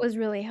 So No. that was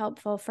really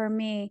helpful for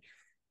me.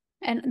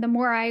 And the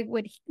more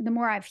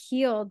I've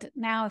healed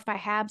now, if I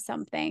have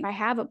something, if I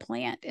have a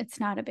plant, it's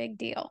not a big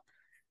deal,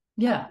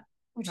 Yeah.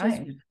 which is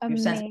Right. Your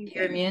amazing.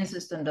 immune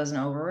system doesn't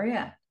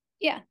overreact.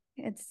 Yeah,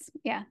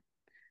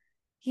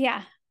 yeah.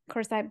 Of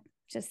course, I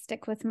just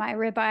stick with my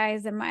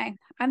ribeyes and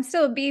I'm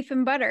still beef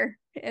and butter.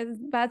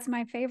 That's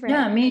my favorite.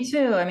 Yeah, me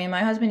too. I mean, my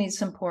husband eats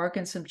some pork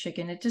and some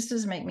chicken. It just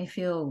doesn't make me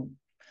feel,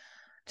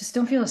 just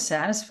don't feel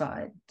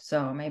satisfied.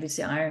 So maybe it's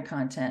the iron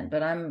content,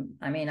 but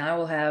I mean, I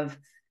will have,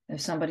 if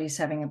somebody's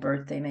having a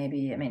birthday,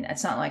 maybe, I mean,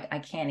 it's not like I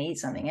can't eat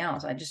something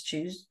else. I just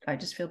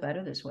feel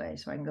better this way.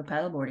 So I can go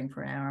paddleboarding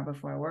for an hour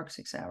before I work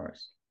 6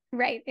 hours.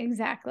 Right,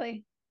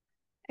 exactly.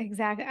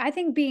 Exactly. I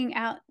think being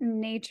out in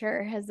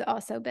nature has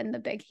also been the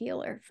big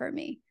healer for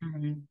me.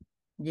 Mhm.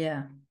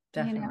 Yeah, You know,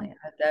 definitely.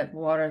 That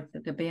water,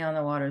 to be on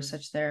the water is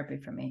such therapy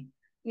for me.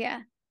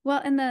 yeah.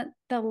 Well, and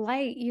the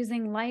light,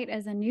 using light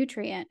as a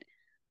nutrient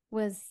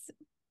was,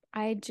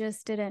 I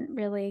just didn't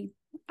really,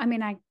 I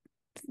mean, I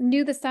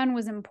knew the sun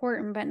was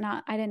important, but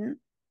I didn't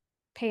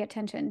pay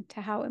attention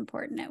to how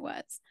important it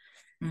was,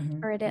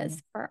 Hmm. or it Hmm.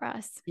 is for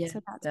us. Yeah,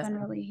 So that's been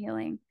definitely. really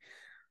healing.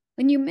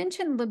 When you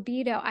mentioned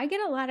libido, I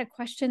get a lot of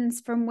questions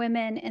from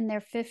women in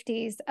their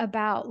 50s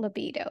about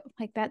libido.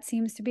 Like that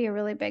seems to be a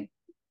really big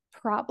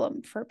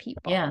problem for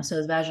people. Yeah, so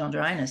it's vaginal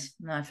dryness,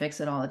 and I fix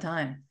it all the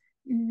time.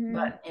 Hmm.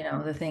 But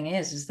the thing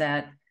is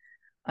that,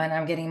 and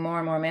I'm getting more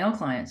and more male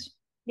clients,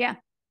 Yeah.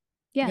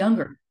 Yeah.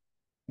 younger,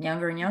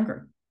 younger and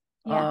younger.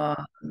 Yeah.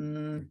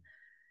 Mm,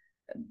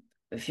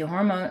 if your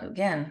hormone,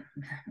 again,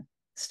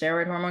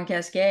 steroid hormone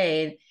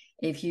cascade,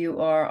 if you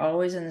are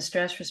always in the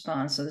stress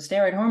response, so the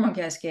steroid hormone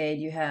cascade,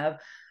 you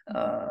have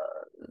uh,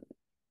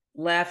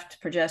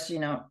 left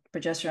progesterone,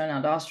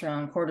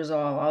 aldosterone, cortisol,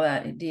 all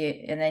that, and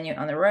then you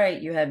on the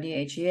right you have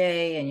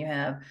DHEA, and you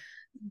have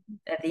Mhm.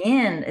 at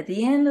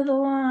the end of the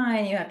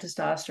line, you have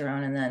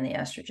testosterone and then the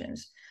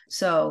estrogens.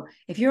 So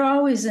if you're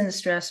always in the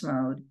stress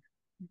mode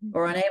Mhm.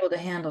 or unable to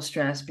handle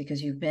stress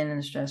because you've been in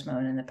the stress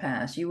mode in the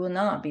past, you will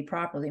not be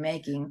properly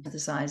making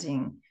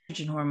synthesizing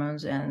estrogen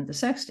hormones and the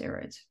sex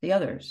steroids, the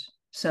others.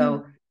 Mhm.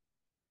 So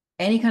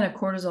any kind of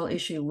cortisol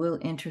issue will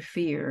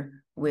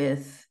interfere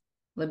with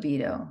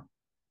libido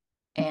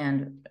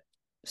and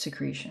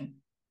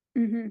secretion.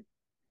 Mhm.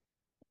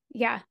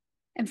 Yeah.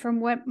 And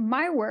from what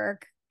my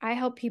work, I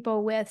help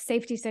people with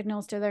safety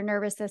signals to their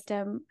nervous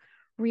system,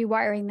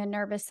 rewiring the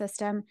nervous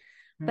system,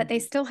 but they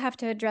still have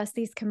to address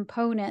these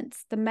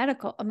components, the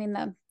medical, I mean,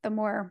 the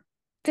more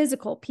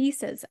physical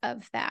pieces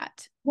of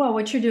that. Well,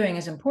 what you're doing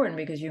is important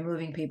because you're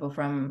moving people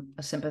from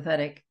a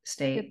sympathetic The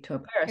state to a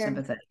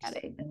parasympathetic parasympathetic.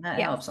 state, and that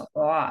Yes. helps a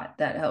lot.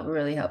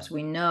 Really helps.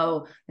 We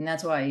know, and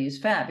that's why I use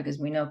fat, because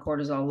we know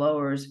cortisol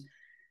lowers.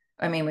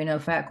 I mean, we know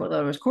fat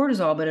lowers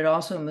cortisol, but it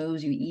also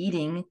moves you.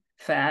 Eating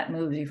fat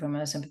moves you from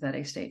a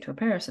sympathetic state to a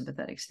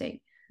parasympathetic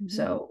state. Mhm.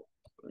 So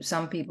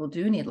some people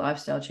do need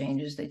lifestyle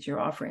changes that you're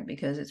offering,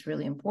 because it's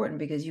really important,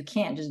 because you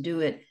can't just do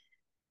it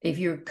if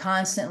you're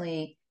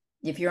constantly,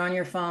 if you're on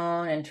your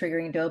phone and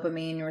triggering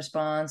dopamine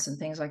response and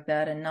things like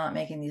that, and not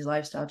making these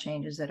lifestyle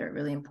changes that are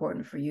really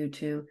important for you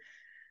to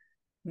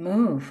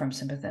move from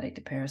sympathetic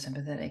to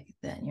parasympathetic,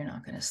 then you're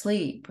not going to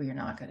sleep, or you're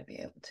not going to be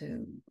able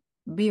to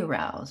be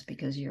aroused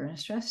because you're in a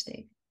stress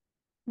state.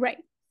 Right.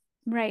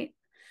 Right.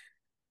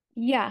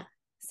 Yeah.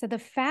 So the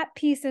fat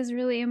piece is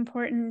really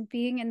important,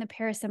 being in the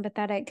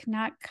parasympathetic,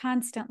 not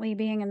constantly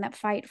being in that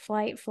fight,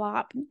 flight,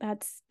 flop.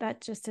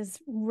 That just is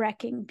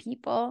wrecking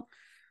people.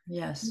 I'm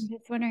Yes.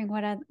 just wondering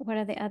what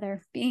are the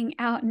other, being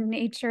out in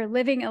nature,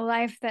 living a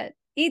life that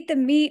eat the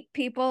meat,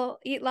 people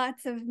eat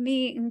lots of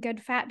meat and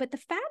good fat, but the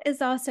fat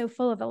is also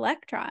full of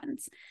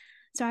electrons.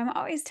 So I'm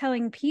always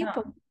telling Yeah.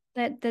 people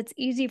that that's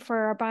easy for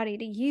our body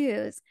to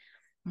use.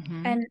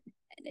 Mm-hmm.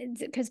 And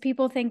because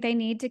people think they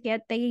need to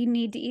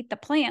eat the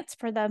plants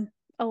for the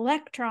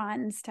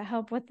electrons to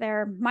help with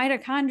their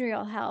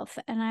mitochondrial health.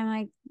 And I'm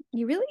like,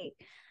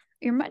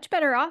 you're much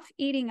better off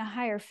eating a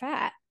higher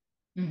fat,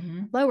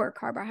 Mm-hmm. lower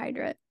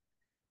carbohydrate,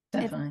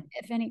 if Definitely.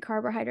 if any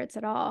carbohydrates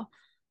at all,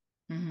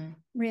 Mm-hmm.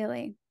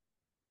 really.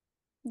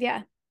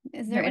 Yeah.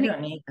 Is Yeah, there we any?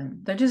 don't need them.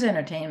 They're just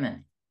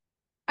entertainment.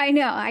 I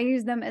know I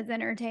use them as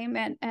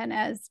entertainment and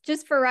as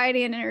just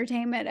variety and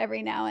entertainment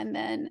every now and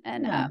then.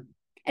 Yeah.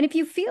 And if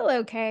you feel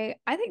okay,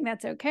 I think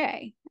that's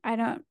okay. I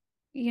don't,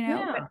 but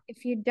Yeah.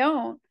 if you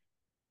don't,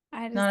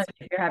 I Not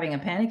just if you're having a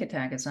panic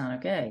attack, it's not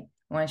okay.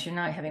 Once you're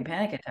not having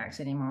panic attacks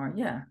anymore,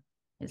 yeah,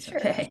 it's sure.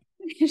 okay.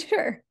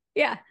 Sure.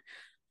 Yeah,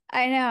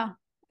 I know.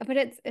 But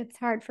it's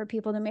hard for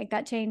people to make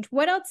that change.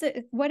 What else,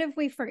 what have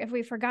we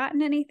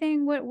forgotten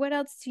anything? What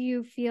else do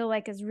you feel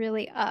like is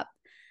really up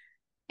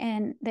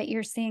and that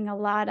you're seeing a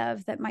lot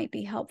of that might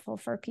be helpful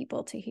for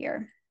people to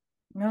hear?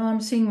 Well,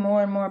 I'm seeing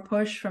more and more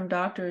push from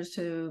doctors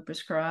to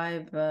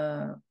prescribe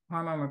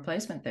hormone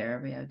replacement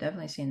therapy. I've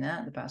definitely seen that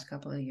in the past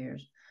couple of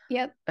years.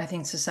 Yep. I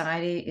think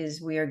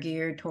we are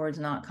geared towards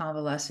not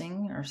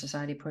convalescing. Our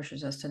society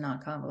pushes us to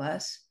not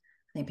convalesce.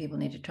 I think people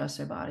need to trust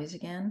their bodies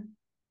again,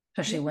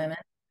 especially Yep. women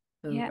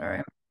who Yep.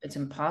 are, it's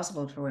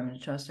impossible for women to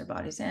trust their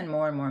bodies, and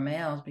more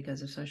males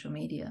because of social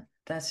media.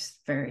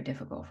 That's very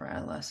difficult for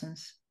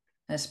adolescents,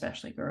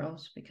 especially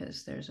girls,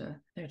 because they're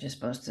just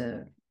supposed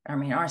to, I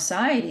mean, our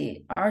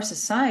society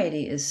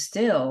is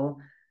still,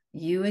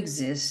 you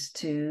exist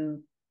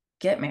to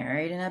get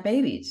married and have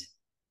babies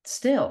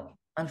still,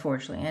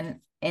 unfortunately. And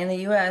in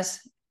the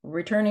US,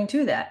 returning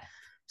to that.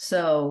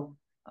 So,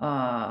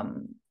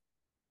 and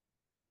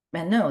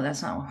no,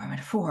 that's not what women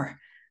are for.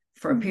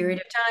 For a period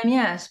of time,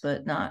 yes,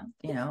 but not,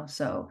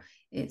 so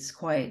it's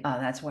quite,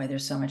 that's why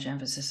there's so much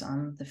emphasis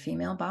on the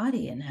female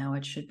body and how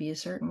it should be a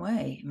certain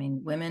way. I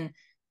mean, women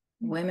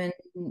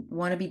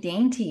want to be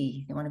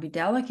dainty, they want to be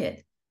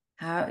delicate.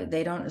 How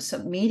they don't, so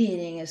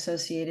mediating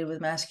associated with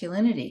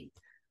masculinity.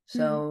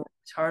 So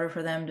it's harder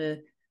for them to,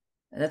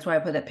 that's why I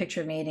put that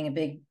picture of me eating a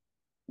big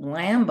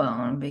lamb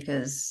bone,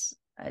 because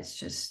it's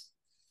just,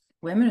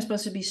 women are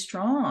supposed to be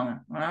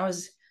strong. When I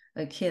was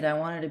a kid, I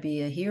wanted to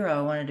be a hero.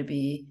 I wanted to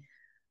be,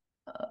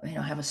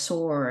 have a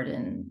sword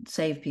and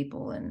save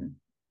people. And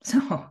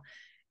so,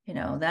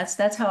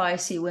 that's how I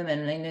see women.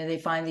 And they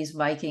find these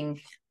Viking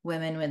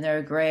women in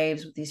their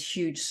graves with these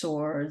huge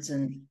swords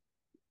and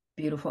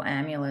beautiful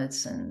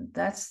amulets. And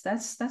that's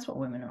what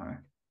women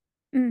are.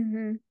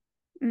 Mm-hmm.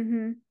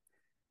 Mm-hmm.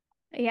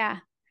 Yeah.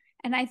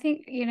 And I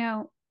think,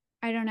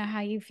 I don't know how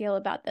you feel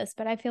about this,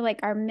 but I feel like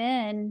our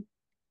men,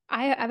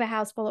 I have a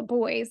house full of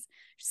boys.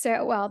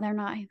 So, well,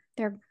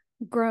 they're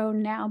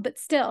grown now, but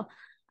still,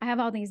 I have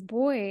all these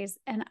boys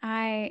and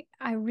I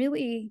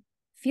really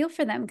feel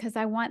for them because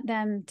I want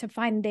them to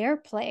find their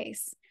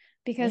place.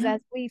 Because Yeah.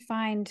 as we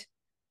find,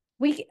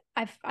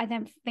 I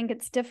then think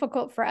it's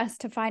difficult for us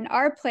to find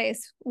our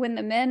place when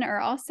the men are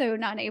also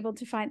not able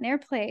to find their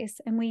place.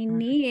 And we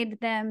need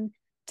them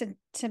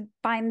to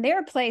find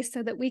their place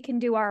so that we can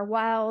do our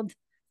wild.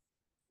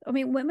 I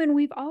mean, women,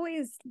 we've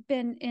always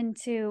been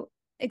into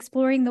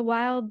exploring the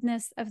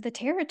wildness of the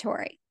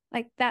territory.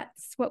 Like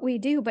that's what we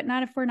do, but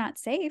not if we're not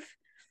safe.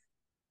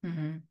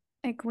 Mm-hmm.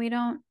 Like we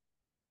don't.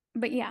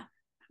 But yeah,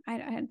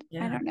 I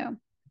Yeah. don't know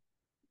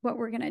what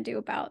we're gonna do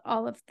about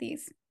all of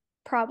these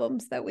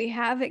problems that we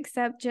have,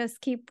 except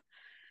just keep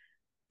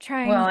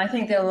Well, trying. I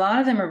think that a lot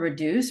of them are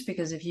reduced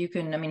because if you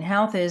can, I mean,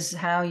 health is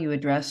how you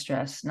address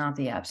stress, not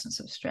the absence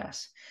of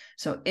stress.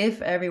 So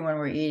if everyone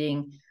were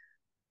eating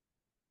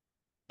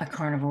a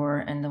carnivore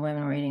and the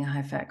women were eating a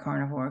high fat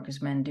carnivore,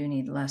 because men do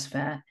need less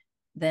fat,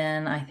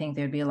 then I think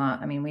there'd be a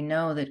lot. I mean, we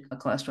know that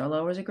cholesterol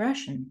lowers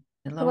aggression,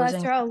 it lowers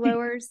anxiety.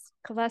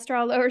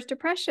 Cholesterol lowers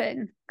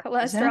depression.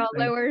 Cholesterol Exactly.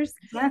 lowers.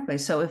 Exactly.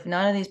 So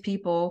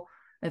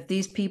if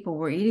these people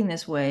were eating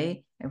this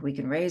way, if we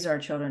can raise our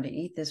children to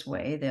eat this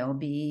way, there'll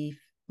be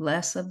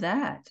less of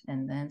that.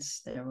 And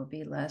thence there will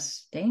be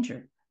less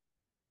danger.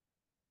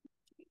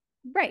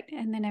 Right.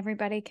 And then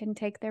everybody can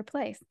take their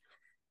place.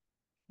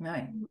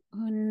 Right.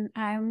 And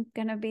I'm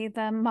going to be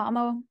the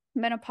mama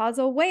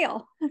menopausal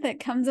whale that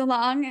comes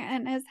along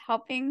and is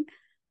helping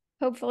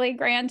hopefully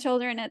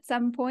grandchildren at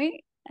some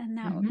point. And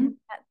Mm-hmm.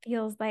 that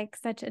feels like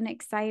such an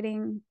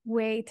exciting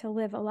way to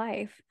live a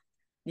life,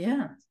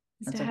 Yeah.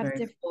 is to That's a have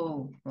very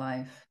full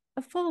life.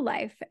 a full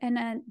life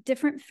and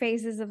different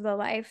phases of the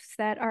life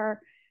that are,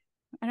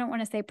 I don't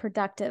want to say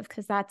productive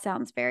because that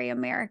sounds very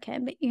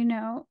American, but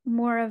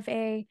more of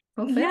a,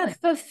 yeah, Fulfilling.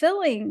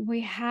 fulfilling.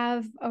 We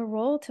have a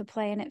role to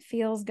play and it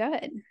feels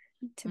good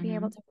to be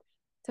able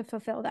Mm-hmm. to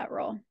fulfill that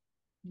role.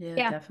 Yeah,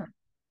 Yeah. definitely.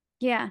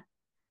 Yeah.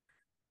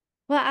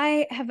 Well,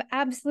 I have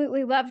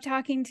absolutely loved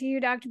talking to you,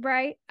 Dr.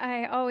 Bright.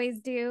 I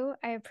always do.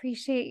 I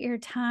appreciate your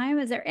time.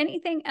 Is there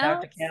anything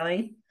Dr. else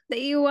Kelly?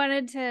 that you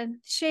wanted to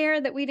share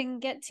that we didn't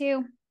get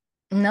to?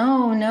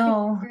 No,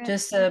 no.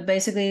 Just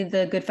basically,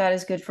 the good fat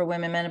is good for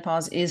women.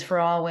 Menopause is for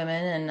all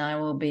women, and I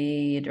will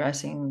be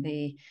addressing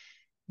the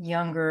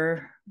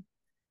younger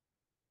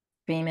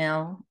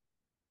female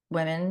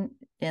women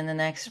in the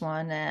next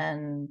one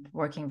and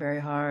working very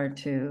hard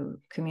to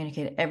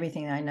communicate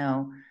everything I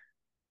know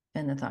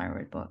in the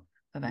thyroid book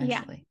Yeah.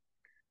 eventually.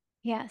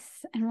 Yes.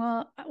 And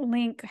we'll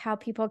link how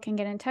people can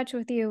get in touch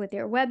with you with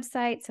your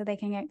website so they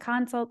can get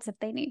consults if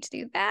they need to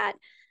do that.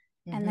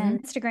 And then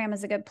Mm-hmm. Instagram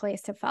is a good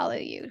place to follow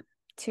you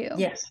too.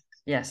 Yes,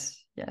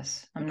 yes,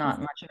 yes. I'm Because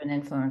not much of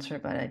an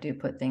influencer, but I do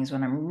put things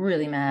when I'm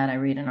really mad. I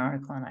read an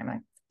article and I'm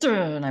like,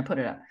 "Duh," and I put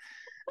it up.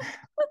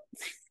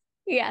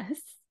 yes.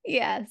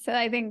 Yeah. So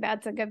I think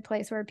that's a good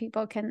place where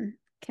people can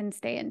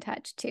stay in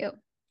touch too.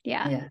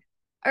 Yeah. Yeah.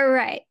 All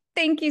right.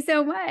 Thank you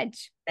so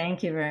much.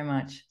 Thank you very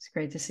much. It's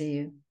great to see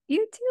you.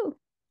 You too.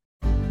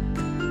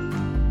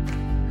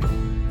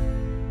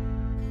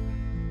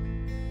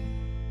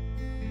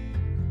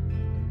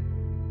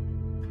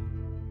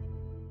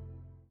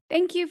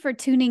 Thank you for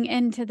tuning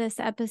into this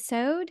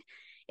episode.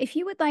 If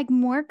you would like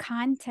more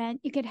content,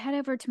 you could head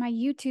over to my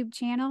YouTube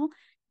channel,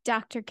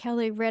 Dr.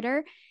 Kelly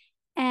Ritter,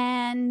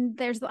 and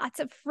there's lots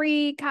of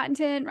free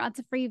content, lots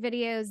of free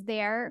videos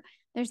there.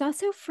 There's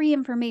also free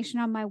information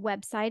on my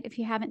website if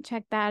you haven't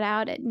checked that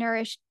out at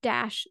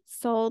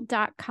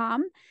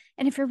nourish-soul.com.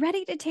 And if you're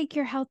ready to take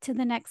your health to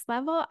the next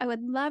level, I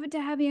would love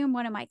to have you in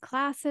one of my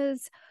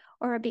classes,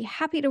 or I'd be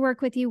happy to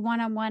work with you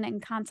one-on-one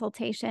in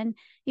consultation.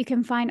 You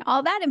can find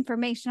all that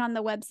information on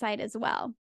the website as well.